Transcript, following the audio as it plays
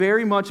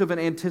very much of an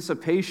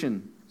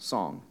anticipation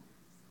song.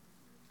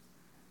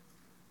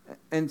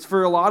 And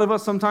for a lot of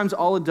us, sometimes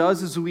all it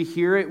does is we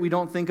hear it, we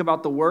don't think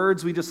about the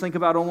words, we just think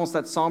about almost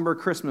that somber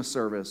Christmas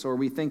service, or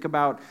we think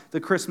about the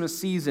Christmas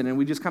season, and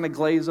we just kind of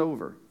glaze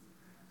over.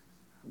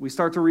 We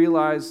start to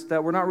realize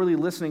that we're not really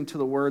listening to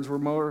the words, we're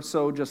more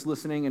so just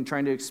listening and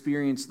trying to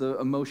experience the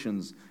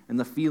emotions and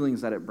the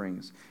feelings that it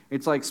brings.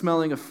 It's like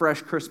smelling a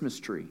fresh Christmas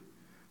tree.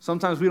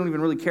 Sometimes we don't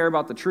even really care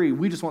about the tree,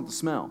 we just want the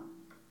smell,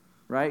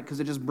 right? Because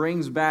it just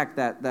brings back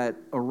that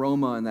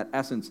aroma and that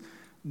essence.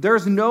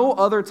 There's no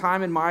other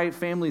time in my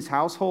family's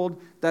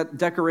household that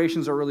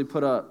decorations are really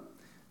put up.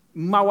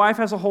 My wife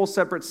has a whole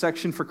separate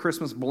section for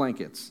Christmas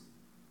blankets.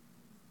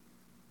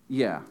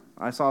 Yeah,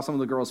 I saw some of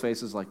the girls'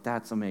 faces like,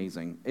 that's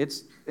amazing.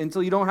 It's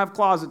until you don't have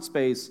closet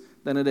space,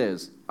 then it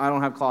is. I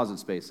don't have closet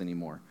space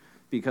anymore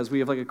because we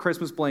have like a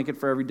Christmas blanket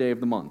for every day of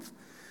the month.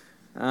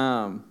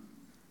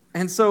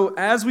 And so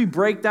as we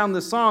break down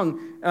the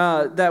song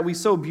that we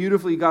so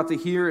beautifully got to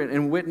hear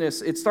and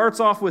witness, it starts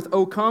off with,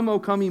 O come,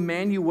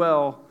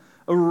 Emmanuel,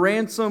 a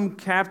ransomed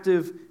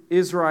captive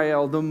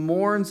Israel, the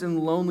mourns in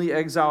lonely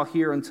exile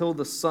here until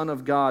the Son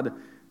of God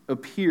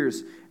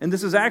appears. And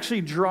this is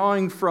actually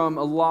drawing from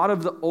a lot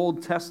of the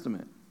Old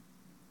Testament.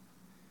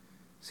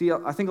 See,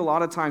 I think a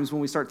lot of times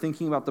when we start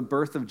thinking about the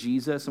birth of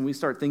Jesus and we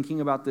start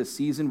thinking about this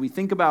season, we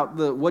think about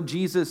what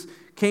Jesus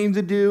came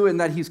to do and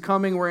that he's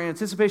coming. We're in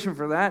anticipation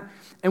for that.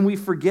 And we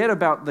forget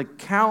about the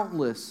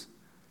countless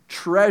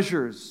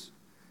treasures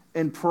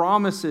and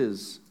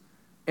promises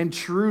and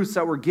truths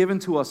that were given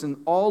to us in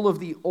all of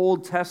the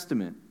Old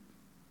Testament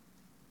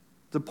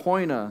to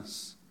point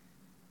us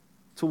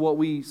to what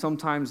we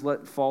sometimes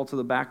let fall to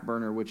the back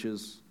burner, which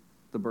is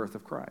the birth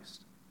of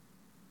Christ.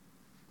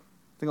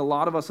 I think a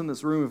lot of us in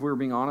this room, if we were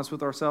being honest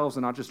with ourselves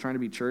and not just trying to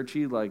be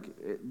churchy, like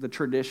the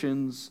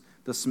traditions,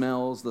 the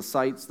smells, the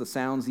sights, the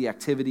sounds, the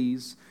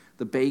activities,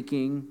 the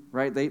baking,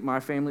 right?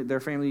 Their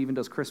family even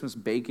does Christmas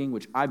baking,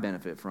 which I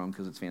benefit from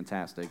because it's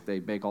fantastic. They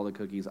bake all the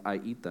cookies, I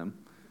eat them,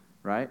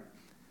 right?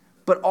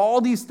 But all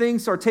these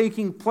things are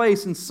taking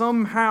place, and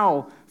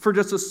somehow, for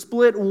just a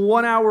split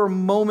 1 hour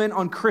moment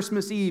on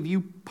Christmas Eve,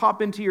 you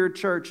pop into your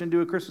church and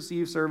do a Christmas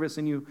Eve service,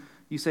 and you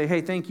say,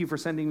 hey, thank you for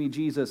sending me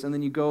Jesus, and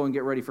then you go and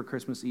get ready for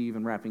Christmas Eve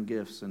and wrapping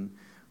gifts and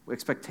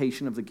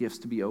expectation of the gifts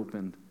to be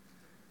opened.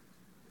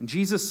 And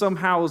Jesus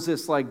somehow is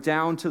this like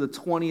down to the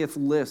 20th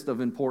list of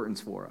importance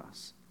for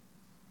us.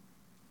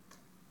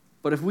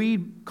 But if we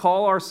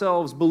call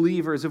ourselves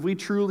believers, if we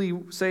truly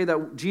say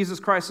that Jesus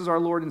Christ is our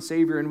Lord and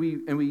Savior, and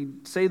we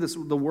say this,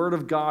 the Word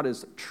of God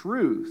is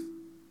truth,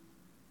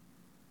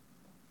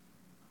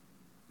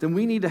 then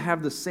we need to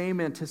have the same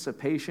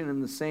anticipation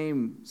and the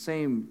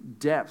same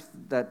depth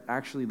that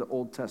actually the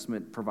Old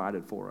Testament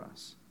provided for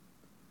us.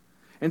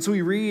 And so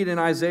we read in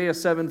Isaiah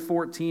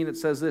 7:14, it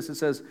says this, it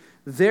says,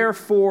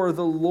 therefore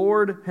the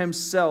Lord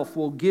himself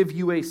will give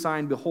you a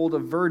sign. Behold, a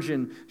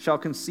virgin shall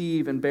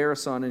conceive and bear a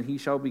son, and he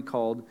shall be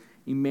called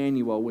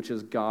Emmanuel, which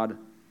is God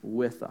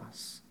with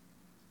us.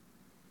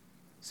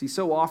 See,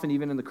 so often,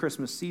 even in the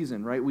Christmas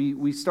season, right,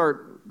 we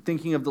start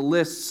thinking of the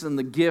lists and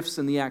the gifts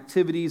and the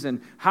activities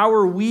and how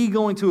are we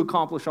going to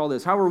accomplish all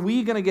this? How are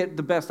we going to get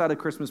the best out of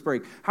Christmas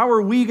break? How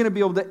are we going to be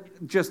able to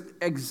just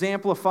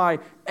exemplify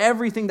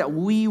everything that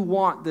we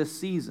want this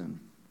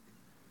season?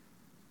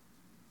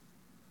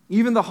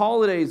 Even the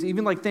holidays,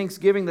 even like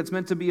Thanksgiving that's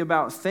meant to be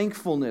about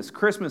thankfulness,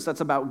 Christmas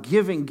that's about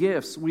giving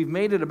gifts, we've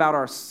made it about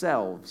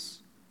ourselves.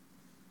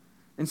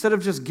 Instead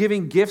of just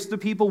giving gifts to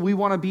people, we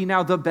want to be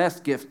now the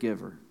best gift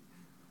giver.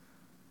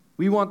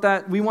 We want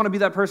to be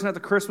that person at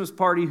the Christmas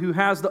party who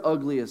has the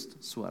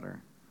ugliest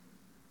sweater.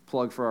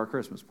 Plug for our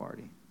Christmas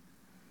party,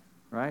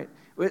 right?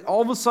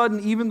 All of a sudden,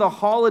 even the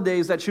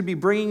holidays that should be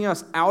bringing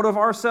us out of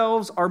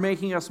ourselves are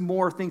making us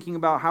more thinking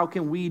about how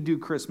can we do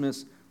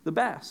Christmas the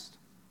best.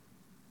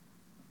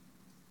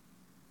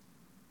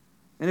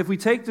 And if we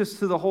take this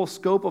to the whole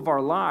scope of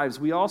our lives,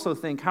 we also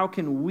think, how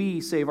can we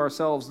save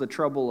ourselves the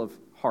trouble of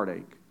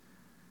heartache?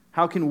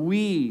 How can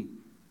we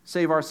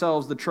save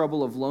ourselves the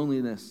trouble of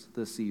loneliness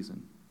this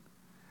season?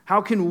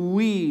 How can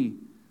we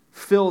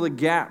fill the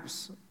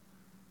gaps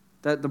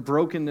that the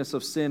brokenness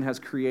of sin has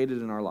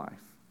created in our life?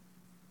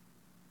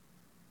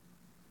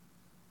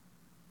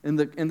 And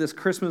this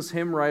Christmas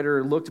hymn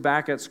writer looked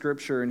back at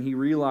Scripture and he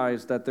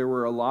realized that there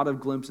were a lot of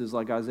glimpses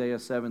like Isaiah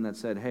 7 that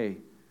said, hey,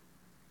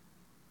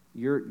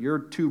 you're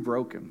too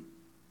broken.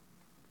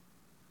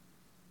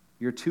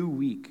 You're too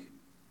weak.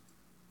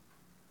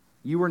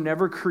 You were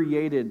never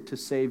created to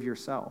save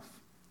yourself.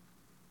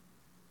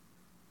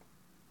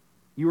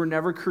 You were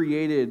never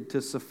created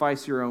to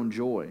suffice your own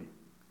joy,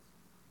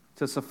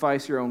 to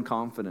suffice your own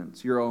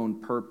confidence, your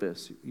own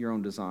purpose, your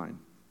own design.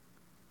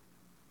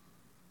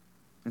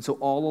 And so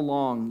all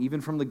along, even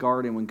from the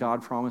garden, when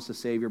God promised a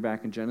Savior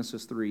back in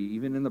Genesis 3,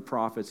 even in the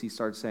prophets, he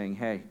starts saying,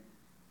 hey,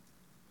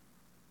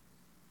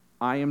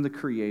 I am the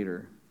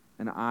creator,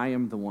 and I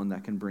am the one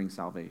that can bring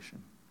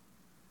salvation.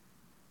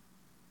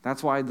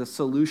 That's why the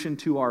solution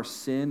to our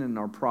sin and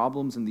our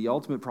problems and the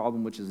ultimate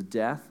problem, which is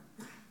death,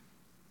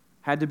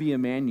 had to be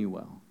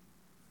Emmanuel.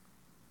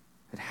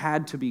 It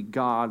had to be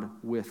God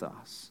with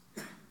us.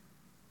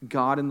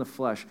 God in the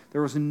flesh.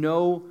 There was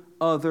no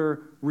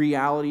other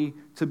reality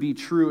to be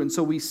true. And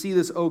so we see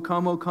this, O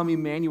come,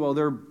 Emmanuel.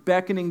 They're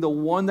beckoning the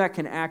one that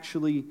can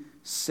actually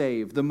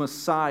save, the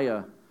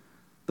Messiah,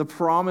 the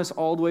promise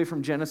all the way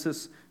from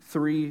Genesis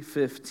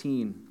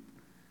 3:15.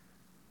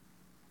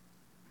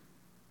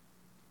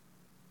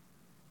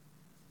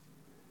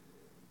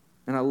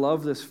 And I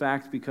love this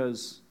fact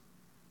because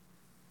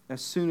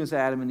as soon as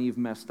Adam and Eve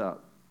messed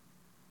up,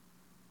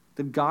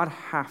 did God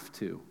have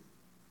to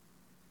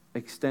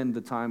extend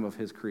the time of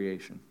his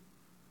creation?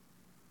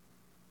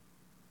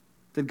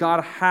 Did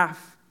God have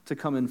to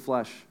come in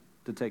flesh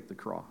to take the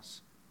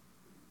cross?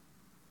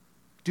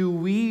 Do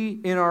we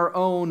in our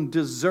own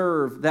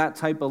deserve that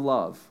type of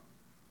love?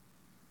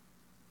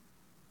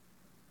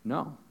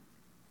 No.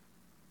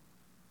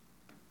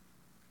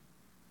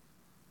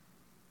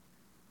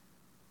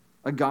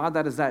 A God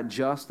that is that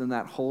just and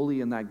that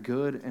holy and that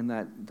good and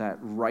that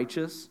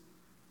righteous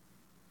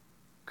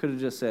could have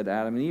just said,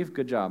 Adam and Eve,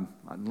 good job.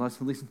 Unless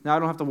at least now I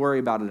don't have to worry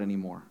about it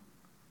anymore.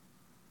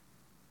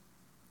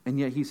 And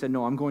yet he said,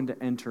 no, I'm going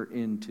to enter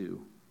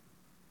into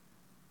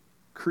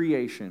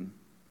creation,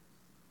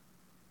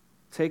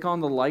 take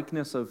on the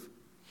likeness of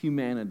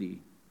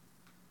humanity,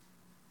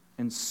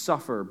 and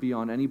suffer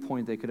beyond any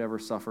point they could ever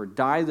suffer,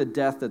 die the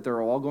death that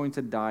they're all going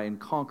to die, and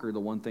conquer the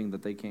one thing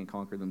that they can't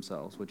conquer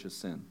themselves, which is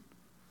sin.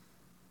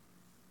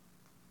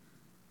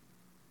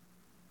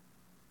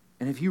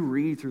 And if you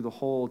read through the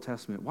whole Old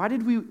Testament, why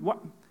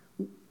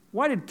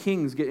did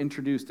kings get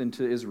introduced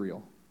into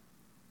Israel?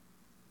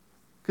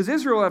 Because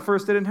Israel at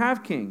first didn't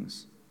have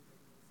kings.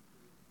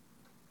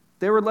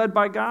 They were led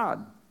by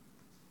God.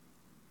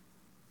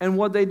 And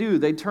what they do,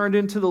 they turned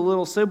into the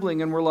little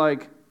sibling and were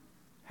like,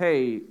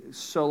 hey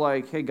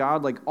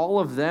God, all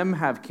of them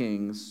have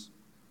kings.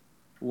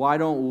 Why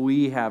don't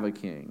we have a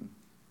king?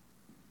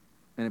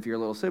 And if you're a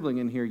little sibling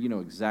in here, you know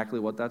exactly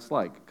what that's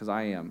like, because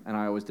I am, and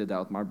I always did that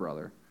with my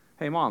brother.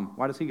 Hey, Mom,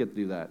 why does he get to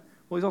do that?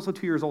 Well, he's also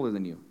 2 years older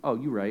than you. Oh,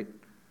 you right.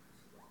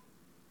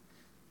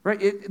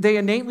 Right? They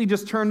innately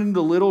just turned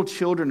into little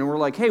children and were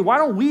like, hey, why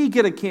don't we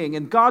get a king?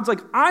 And God's like,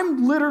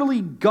 I'm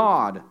literally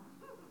God.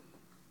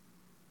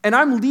 And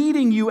I'm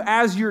leading you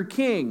as your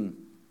king.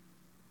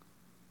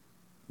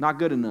 Not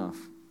good enough.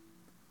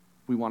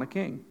 We want a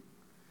king.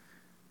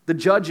 The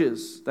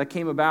judges that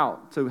came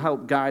about to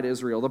help guide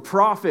Israel. The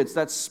prophets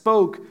that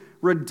spoke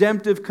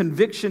redemptive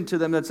conviction to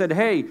them that said,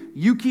 hey,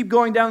 you keep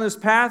going down this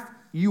path,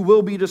 you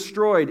will be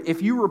destroyed.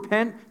 If you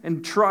repent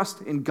and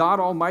trust in God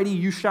Almighty,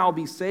 you shall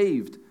be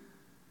saved.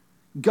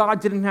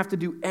 God didn't have to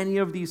do any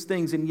of these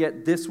things, and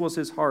yet this was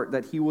his heart,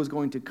 that he was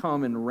going to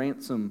come and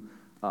ransom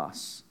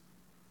us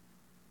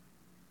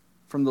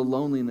from the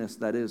loneliness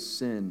that is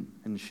sin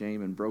and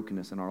shame and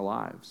brokenness in our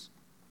lives.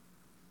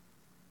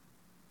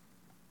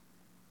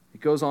 It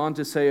goes on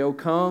to say, O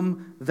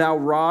come, thou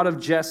rod of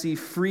Jesse,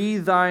 free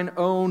thine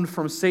own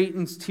from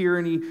Satan's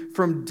tyranny,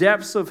 from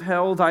depths of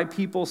hell thy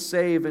people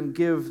save, and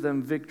give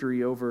them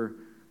victory over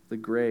the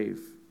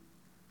grave.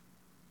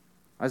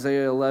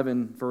 Isaiah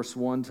 11, verse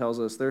 1 tells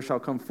us, there shall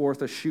come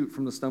forth a shoot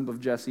from the stump of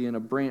Jesse, and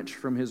a branch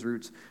from his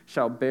roots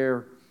shall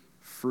bear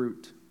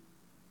fruit.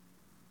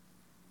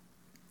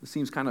 This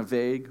seems kind of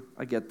vague.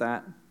 I get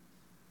that.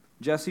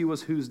 Jesse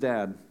was whose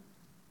dad?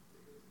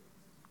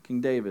 King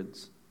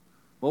David's.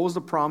 What was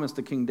the promise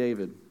to King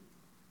David?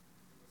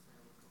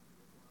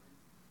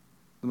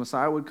 The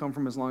Messiah would come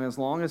from as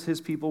long as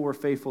his people were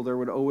faithful, there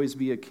would always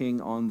be a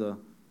king on the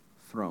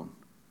throne.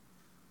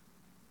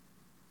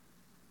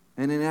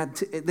 And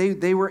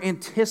they were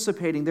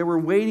anticipating, they were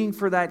waiting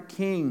for that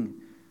king.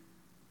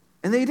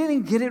 And they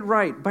didn't get it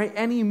right by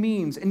any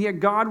means. And yet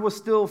God was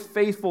still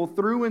faithful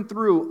through and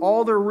through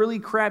all their really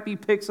crappy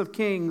picks of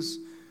kings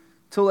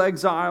till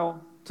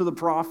exile, to the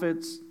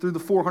prophets, through the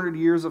 400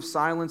 years of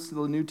silence to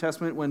the New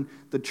Testament when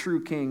the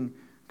true king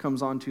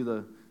comes onto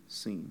the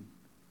scene.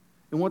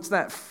 And what's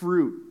that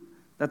fruit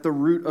that the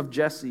root of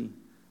Jesse,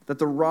 that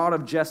the rod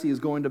of Jesse is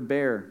going to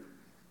bear?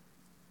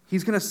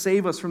 He's going to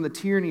save us from the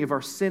tyranny of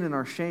our sin and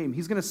our shame.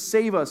 He's going to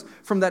save us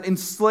from that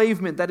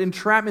enslavement, that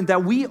entrapment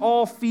that we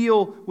all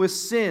feel with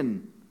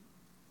sin.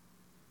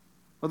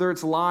 Whether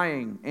it's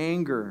lying,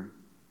 anger,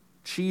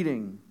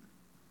 cheating,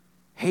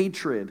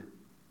 hatred,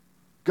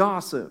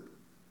 gossip,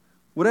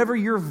 whatever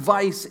your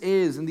vice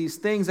is, and these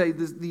things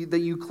that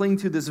you cling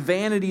to, this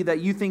vanity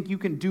that you think you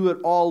can do it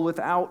all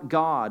without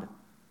God.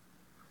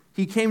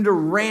 He came to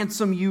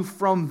ransom you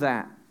from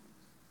that.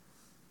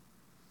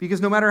 Because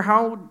no matter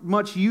how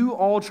much you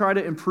all try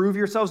to improve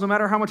yourselves, no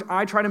matter how much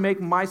I try to make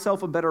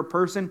myself a better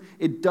person,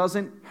 it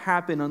doesn't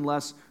happen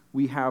unless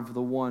we have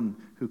the one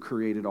who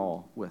created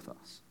all with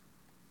us.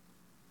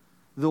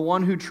 The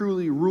one who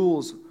truly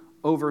rules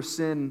over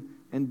sin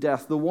and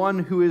death. The one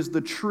who is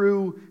the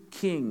true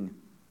king.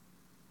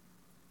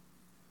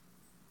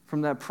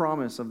 From that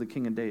promise of the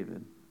King of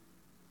David.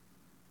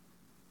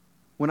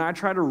 When I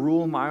try to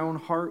rule my own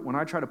heart, when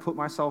I try to put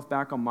myself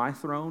back on my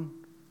throne,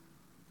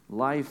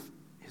 life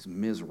is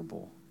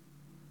miserable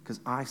because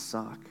I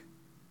suck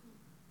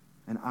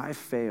and I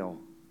fail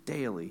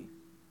daily.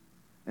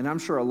 And I'm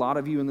sure a lot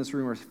of you in this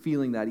room are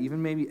feeling that,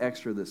 even maybe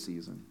extra this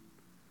season.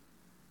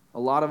 A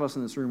lot of us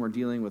in this room are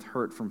dealing with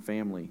hurt from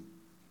family,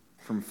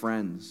 from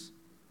friends,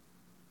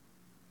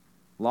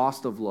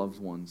 loss of loved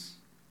ones,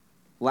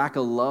 lack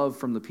of love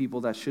from the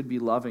people that should be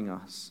loving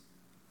us.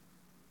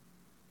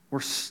 We're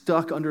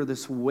stuck under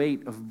this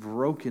weight of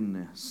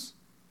brokenness.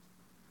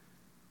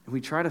 And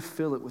we try to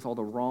fill it with all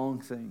the wrong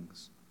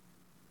things.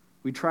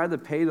 We try to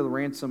pay the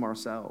ransom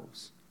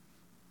ourselves.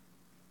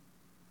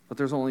 But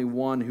there's only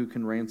one who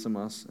can ransom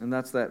us, and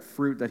that's that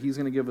fruit that he's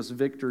going to give us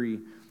victory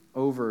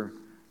over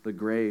the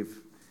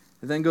grave.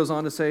 It then goes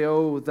on to say,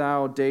 O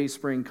thou day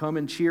spring, come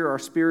and cheer our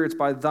spirits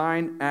by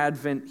thine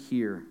advent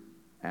here.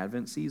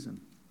 Advent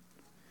season.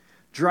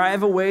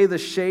 Drive away the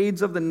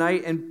shades of the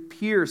night and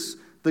pierce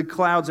the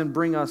clouds and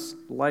bring us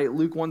light.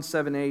 Luke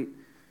 1:7-8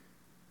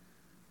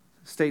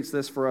 states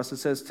this for us. It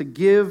says, to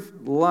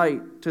give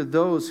light to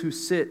those who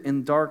sit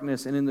in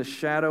darkness and in the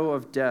shadow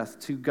of death,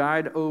 to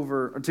guide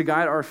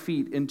our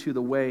feet into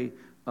the way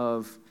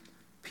of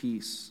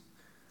peace.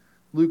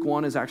 Luke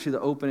 1 is actually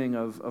the opening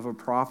of a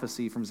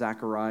prophecy from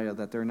Zechariah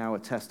that they're now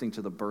attesting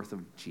to the birth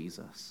of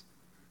Jesus.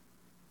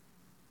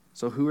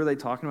 So who are they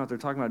talking about? They're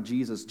talking about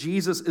Jesus.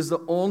 Jesus is the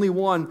only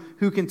one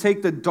who can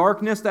take the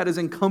darkness that is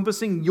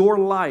encompassing your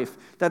life,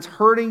 that's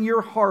hurting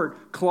your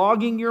heart,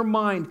 clogging your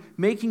mind,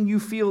 making you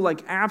feel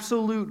like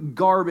absolute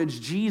garbage.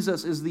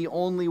 Jesus is the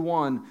only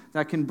one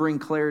that can bring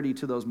clarity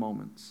to those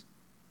moments.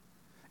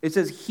 It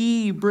says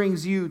he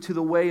brings you to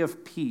the way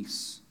of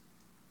peace.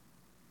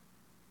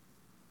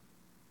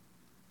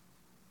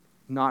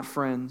 Not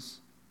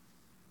friends,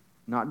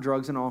 not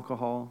drugs and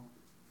alcohol,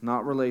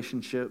 not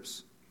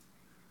relationships,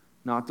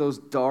 not those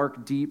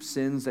dark, deep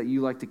sins that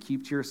you like to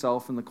keep to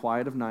yourself in the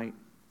quiet of night.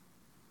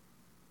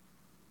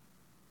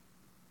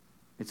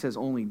 It says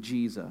only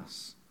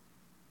Jesus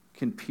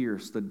can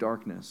pierce the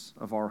darkness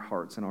of our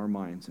hearts and our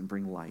minds and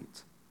bring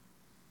light.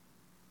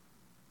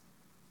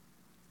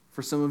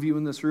 For some of you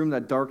in this room,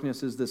 that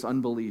darkness is this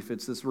unbelief.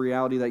 It's this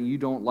reality that you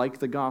don't like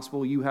the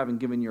gospel, you haven't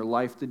given your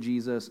life to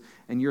Jesus,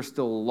 and you're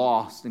still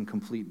lost in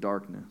complete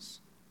darkness.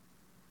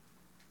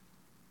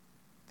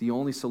 The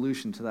only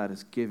solution to that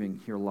is giving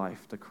your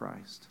life to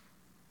Christ.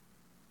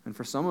 And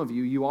for some of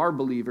you, you are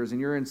believers and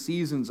you're in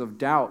seasons of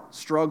doubt,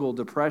 struggle,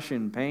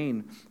 depression,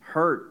 pain,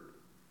 hurt.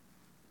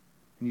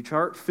 And you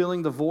start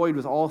filling the void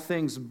with all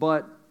things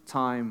but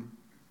time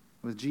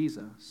with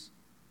Jesus.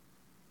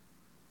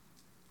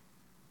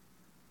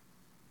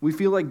 We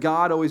feel like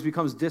God always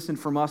becomes distant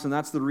from us, and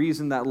that's the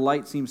reason that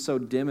light seems so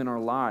dim in our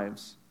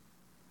lives.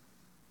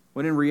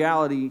 When in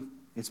reality,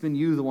 it's been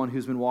you, the one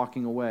who's been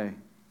walking away.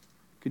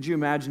 Could you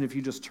imagine if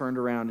you just turned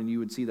around and you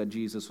would see that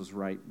Jesus was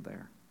right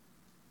there?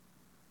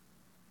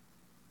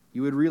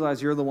 You would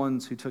realize you're the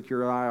ones who took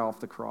your eye off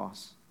the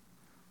cross,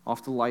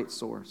 off the light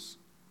source.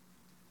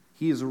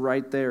 He is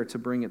right there to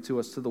bring it to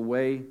us, to the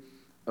way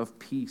of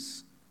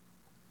peace.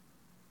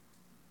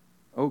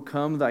 O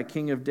come, thy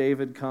King of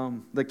David,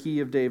 come. The key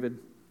of David,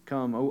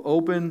 come. O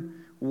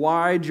open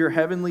wide your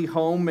heavenly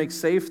home, make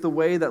safe the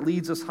way that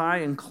leads us high,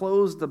 and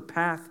close the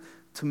path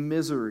to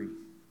misery.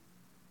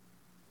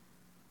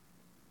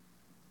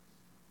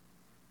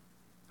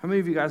 How many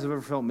of you guys have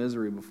ever felt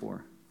misery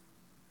before?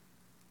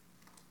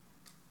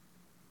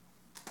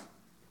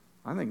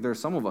 I think there's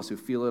some of us who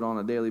feel it on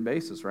a daily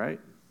basis, right?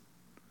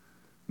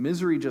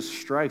 Misery just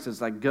strikes.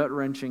 It's like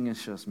gut-wrenching.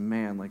 It's just,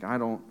 man,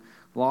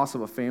 loss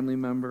of a family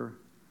member,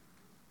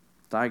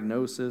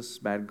 diagnosis,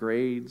 bad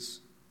grades,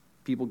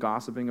 people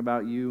gossiping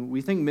about you.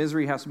 We think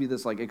misery has to be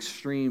this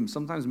extreme.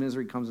 Sometimes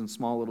misery comes in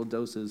small little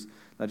doses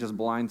that just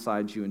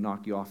blindside you and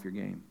knock you off your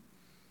game.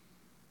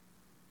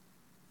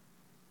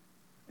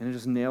 And it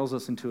just nails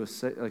us into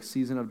a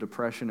season of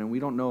depression, and we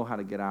don't know how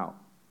to get out.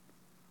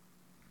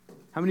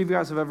 How many of you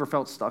guys have ever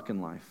felt stuck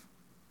in life?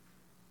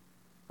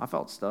 I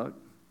felt stuck.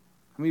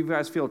 How many of you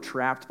guys feel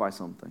trapped by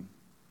something?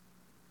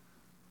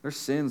 There's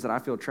sins that I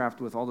feel trapped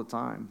with all the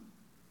time.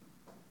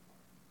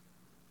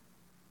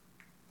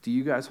 Do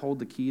you guys hold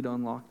the key to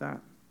unlock that?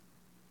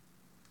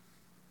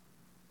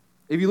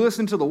 If you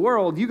listen to the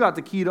world, you got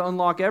the key to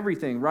unlock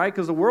everything, right?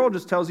 Because the world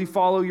just tells you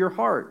follow your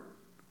heart.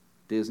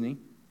 Disney.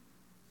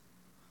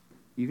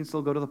 You can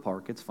still go to the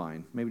park. It's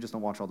fine. Maybe just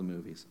don't watch all the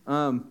movies.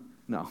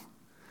 No.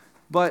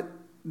 But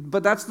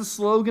that's the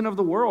slogan of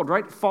the world,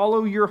 right?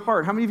 Follow your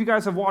heart. How many of you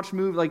guys have watched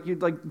movies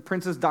like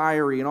Princess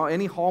Diary and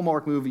any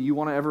Hallmark movie you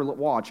want to ever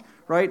watch,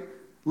 right?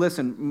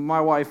 Listen,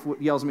 my wife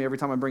yells at me every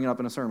time I bring it up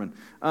in a sermon.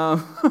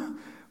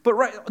 But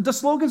right, the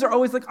slogans are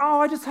always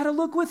I just had to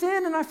look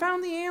within and I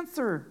found the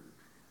answer.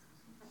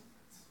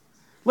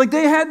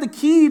 They had the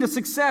key to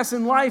success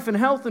in life and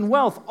health and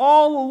wealth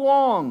all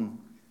along.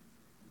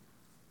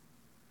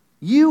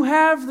 You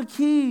have the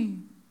key.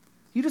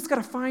 You just got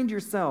to find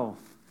yourself.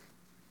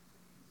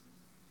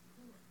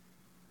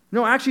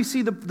 No, actually,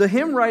 see, the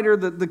hymn writer,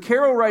 the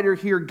carol writer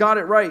here got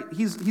it right.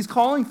 He's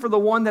calling for the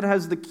one that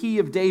has the key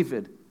of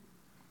David.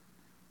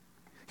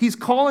 He's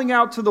calling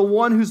out to the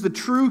one who's the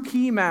true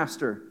key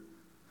master.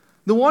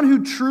 The one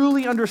who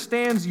truly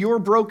understands your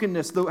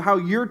brokenness, how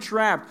you're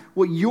trapped,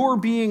 what you're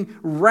being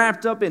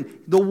wrapped up in.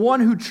 The one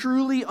who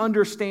truly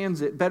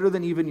understands it better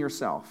than even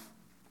yourself.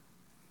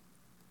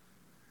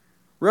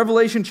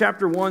 Revelation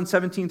chapter 1,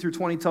 17 through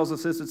 20 tells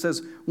us this. It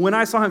says, when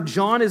I saw him,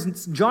 John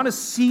is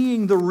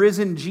seeing the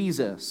risen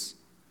Jesus.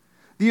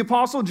 The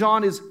Apostle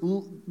John is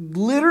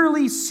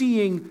literally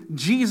seeing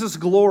Jesus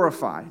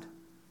glorified.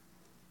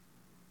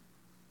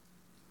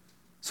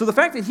 So the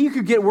fact that he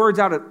could get words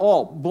out at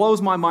all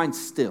blows my mind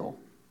still.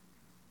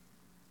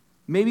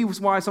 Maybe it's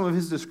why some of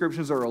his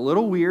descriptions are a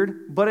little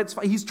weird, but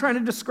he's trying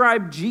to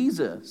describe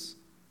Jesus.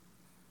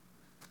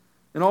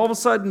 And all of a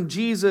sudden,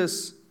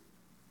 Jesus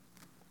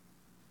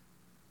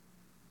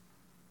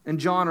and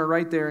John are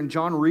right there, and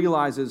John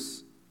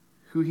realizes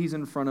who he's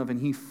in front of, and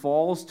he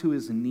falls to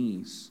his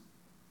knees.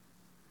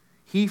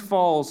 He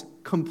falls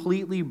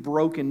completely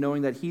broken,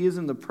 knowing that he is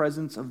in the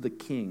presence of the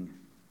King,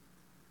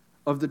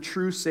 of the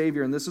true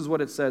Savior. And this is what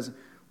it says,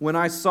 when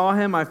I saw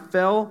him, I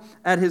fell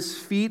at his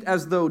feet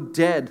as though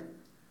dead.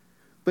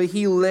 But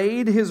he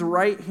laid his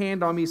right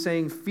hand on me,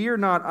 saying, fear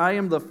not, I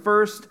am the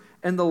first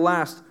and the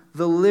last,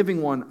 the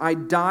living one. I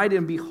died,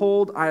 and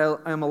behold, I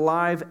am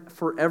alive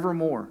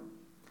forevermore.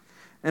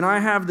 And I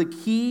have the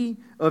key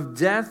of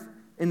death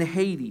and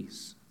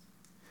Hades.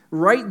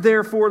 Write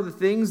therefore the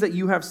things that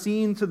you have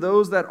seen to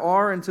those that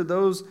are, and to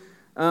those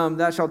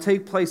that shall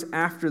take place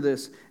after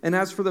this. And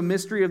as for the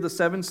mystery of the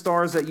 7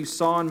 stars that you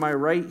saw in my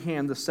right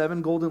hand, the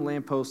 7 golden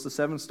lampposts, the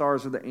 7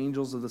 stars are the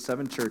angels of the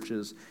 7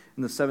 churches,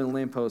 and the 7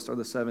 lampposts are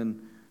the 7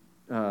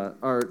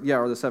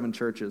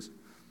 churches.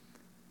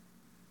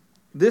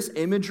 This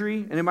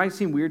imagery, and it might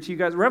seem weird to you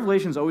guys,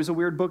 Revelation is always a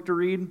weird book to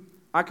read.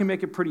 I can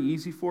make it pretty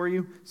easy for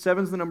you.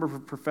 7's the number for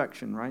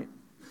perfection, right?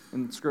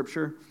 In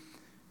Scripture.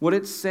 What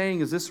it's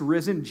saying is this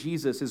risen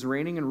Jesus is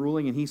reigning and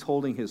ruling, and he's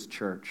holding his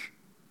church.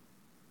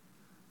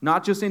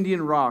 Not just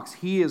Indian rocks.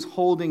 He is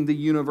holding the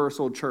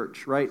universal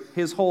church, right?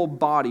 His whole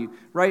body,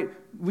 right?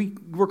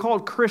 We're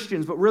called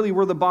Christians, but really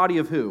we're the body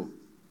of who?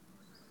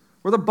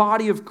 We're the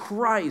body of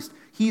Christ.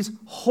 He's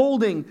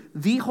holding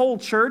the whole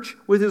church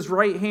with his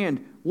right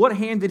hand. What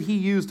hand did he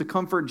use to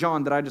comfort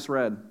John that I just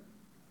read?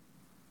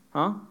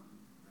 Huh?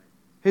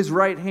 His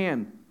right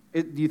hand.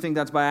 Do you think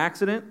that's by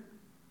accident?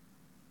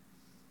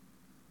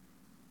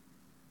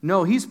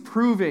 No, he's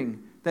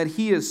proving that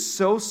he is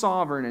so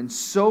sovereign and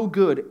so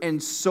good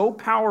and so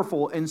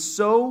powerful and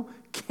so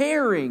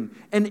caring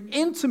and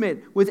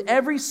intimate with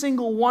every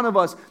single one of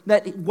us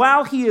that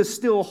while he is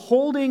still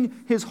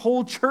holding his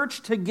whole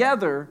church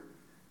together,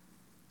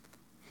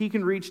 he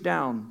can reach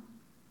down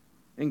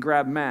and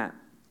grab Matt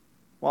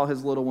while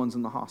his little one's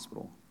in the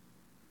hospital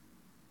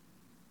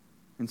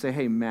and say,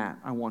 hey, Matt,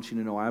 I want you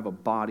to know I have a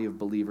body of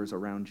believers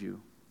around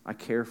you. I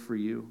care for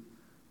you.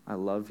 I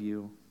love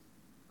you.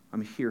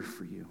 I'm here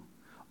for you.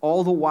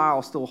 All the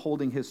while still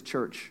holding his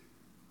church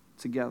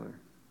together.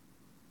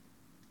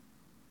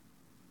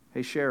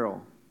 Hey,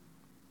 Cheryl,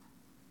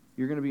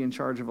 you're going to be in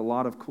charge of a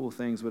lot of cool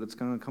things, but it's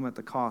going to come at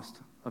the cost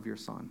of your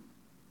son.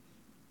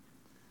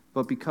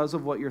 But because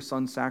of what your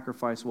son's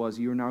sacrifice was,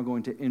 you are now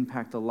going to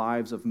impact the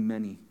lives of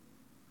many.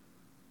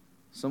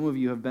 Some of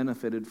you have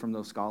benefited from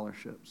those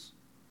scholarships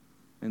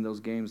and those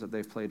games that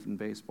they've played in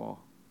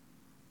baseball.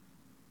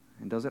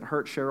 And does it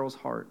hurt Cheryl's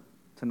heart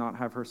to not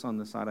have her son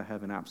this side of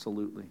heaven?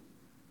 Absolutely.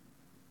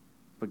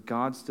 But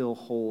God still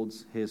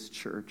holds his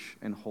church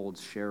and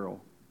holds Cheryl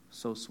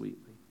so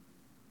sweetly.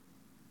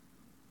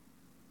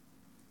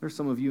 There's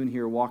some of you in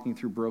here walking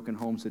through broken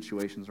home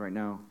situations right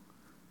now.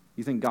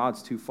 You think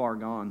God's too far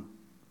gone.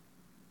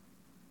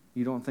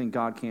 You don't think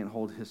God can't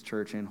hold his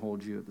church and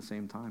hold you at the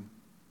same time.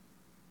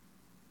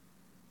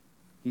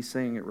 He's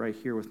saying it right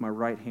here, with my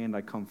right hand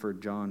I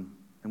comfort John,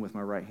 and with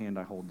my right hand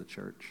I hold the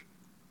church.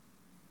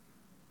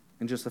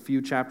 And just a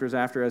few chapters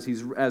after,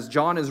 as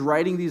John is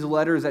writing these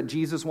letters that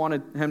Jesus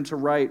wanted him to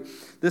write,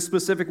 this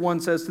specific one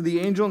says, to the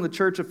angel in the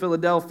church of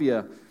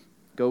Philadelphia,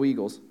 go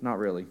Eagles, not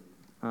really.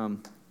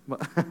 But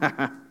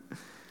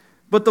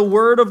the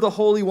word of the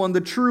Holy One,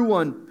 the true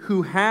one,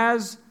 who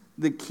has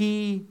the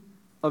key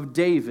of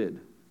David.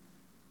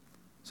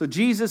 So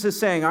Jesus is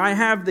saying, I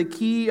have the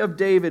key of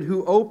David,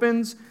 who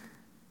opens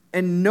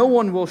and no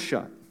one will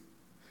shut,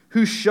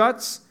 who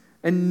shuts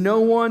and no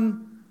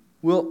one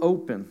will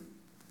open.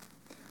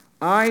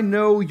 I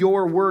know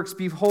your works.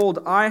 Behold,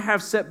 I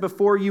have set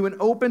before you an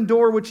open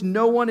door which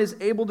no one is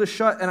able to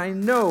shut, and I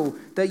know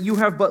that you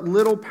have but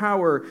little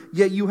power,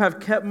 yet you have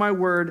kept my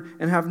word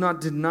and have not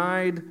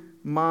denied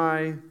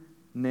my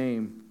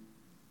name.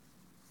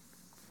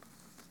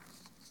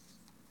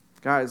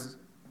 Guys,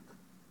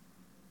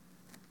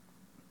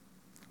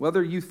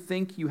 whether you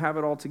think you have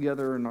it all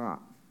together or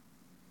not,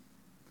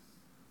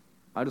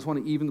 I just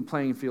want to even the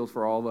playing field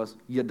for all of us.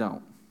 You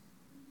don't.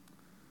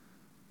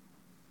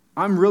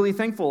 I'm really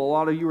thankful a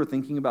lot of you are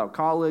thinking about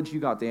college. You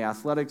got the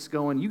athletics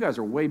going. You guys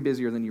are way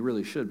busier than you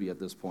really should be at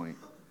this point.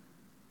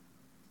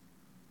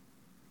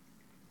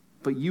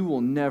 But you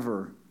will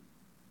never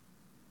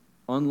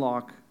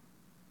unlock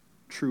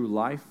true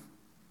life,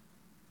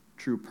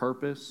 true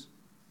purpose,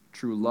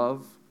 true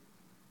love,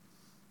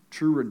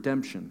 true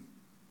redemption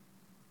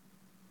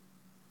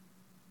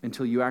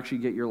until you actually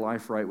get your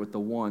life right with the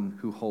one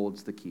who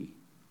holds the key.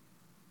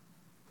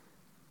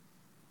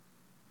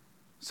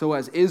 So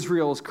as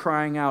Israel is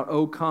crying out,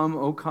 O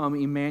come,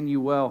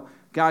 Emmanuel.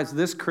 Guys,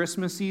 this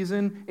Christmas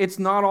season, it's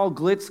not all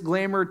glitz,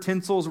 glamour,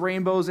 tinsels,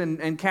 rainbows,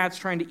 and cats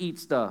trying to eat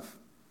stuff.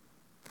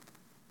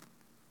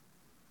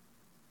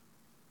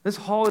 This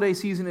holiday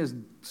season is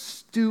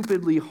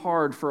stupidly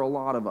hard for a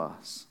lot of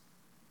us.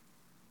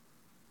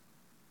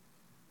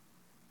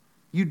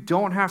 You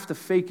don't have to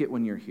fake it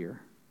when you're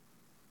here.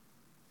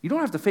 You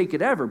don't have to fake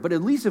it ever, but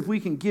at least if we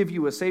can give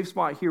you a safe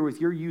spot here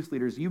with your youth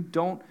leaders, you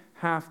don't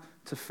have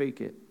to fake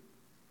it.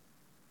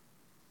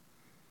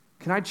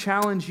 Can I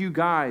challenge you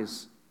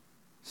guys,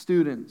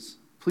 students,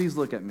 please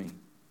look at me.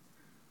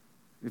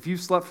 If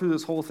you've slept through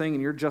this whole thing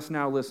and you're just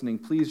now listening,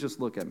 please just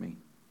look at me.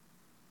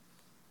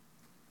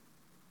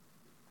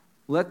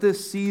 Let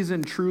this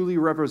season truly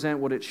represent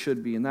what it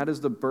should be, and that is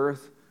the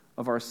birth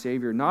of our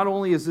Savior. Not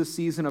only is this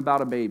season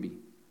about a baby,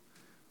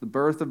 the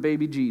birth of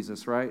baby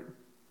Jesus, right?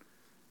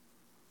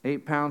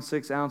 8 pounds,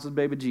 6 ounces,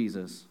 baby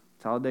Jesus.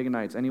 Talladega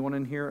Nights. Anyone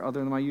in here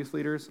other than my youth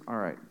leaders? All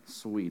right,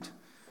 sweet.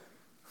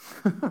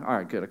 All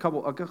right, good. A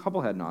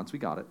couple head nods. We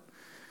got it.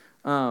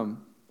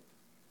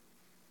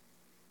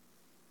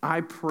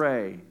 I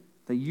pray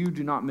that you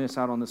do not miss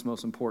out on this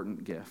most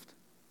important gift.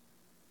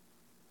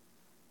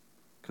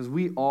 Because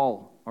we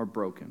all are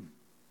broken.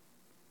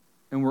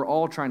 And we're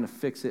all trying to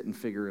fix it and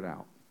figure it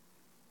out.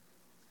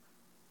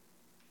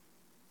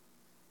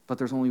 But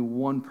there's only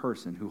one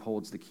person who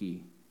holds the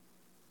key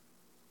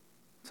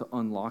to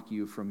unlock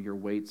you from your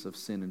weights of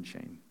sin and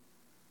shame.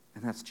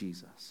 And that's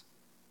Jesus.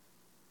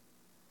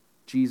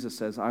 Jesus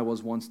says, I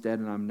was once dead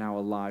and I'm now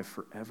alive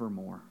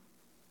forevermore.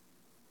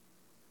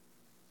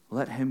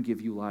 Let him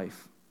give you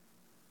life.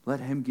 Let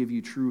him give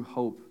you true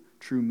hope,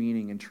 true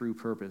meaning, and true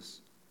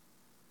purpose.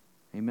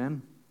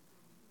 Amen?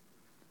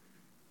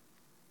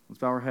 Let's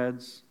bow our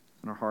heads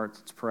and our hearts.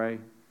 Let's pray.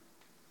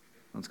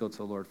 Let's go to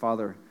the Lord.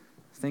 Father,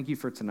 thank you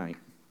for tonight.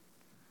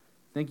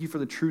 Thank you for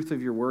the truth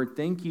of your word.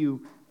 Thank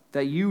you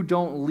that you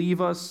don't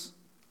leave us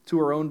to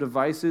our own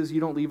devices.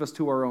 You don't leave us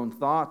to our own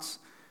thoughts.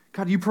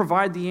 God, you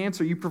provide the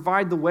answer. You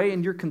provide the way,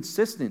 and you're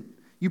consistent.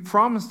 You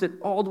promised it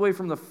all the way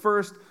from the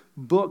first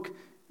book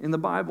in the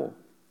Bible.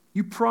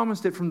 You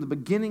promised it from the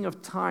beginning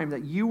of time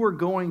that you were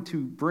going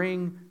to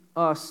bring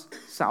us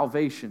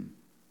salvation.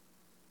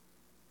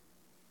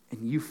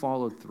 And you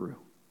followed through.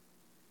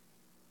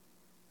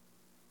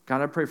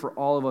 God, I pray for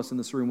all of us in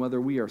this room,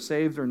 whether we are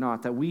saved or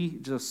not, that we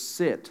just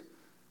sit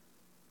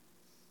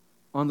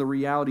on the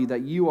reality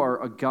that you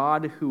are a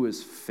God who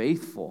is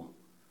faithful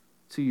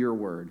to your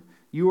word.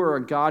 You are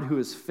a God who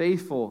is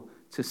faithful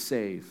to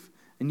save.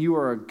 And you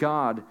are a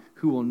God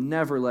who will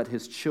never let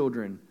his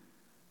children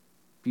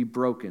be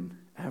broken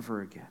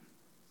ever again.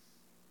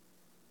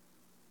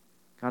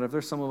 God, if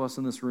there's some of us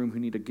in this room who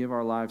need to give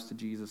our lives to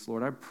Jesus,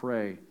 Lord, I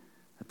pray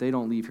that they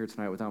don't leave here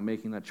tonight without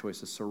making that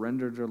choice to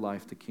surrender their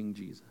life to King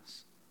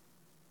Jesus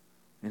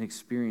and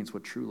experience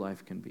what true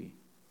life can be.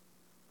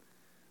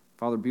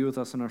 Father, be with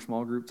us in our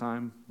small group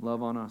time.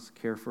 Love on us,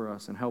 care for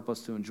us, and help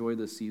us to enjoy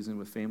this season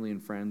with family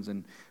and friends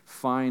and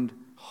find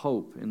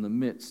hope in the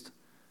midst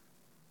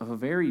of a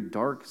very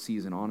dark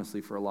season, honestly,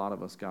 for a lot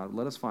of us, God.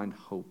 Let us find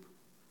hope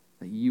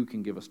that you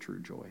can give us true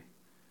joy.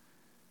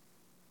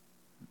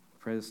 I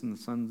pray this in the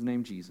Son's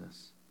name,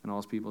 Jesus. And all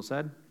his people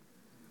said,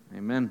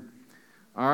 amen.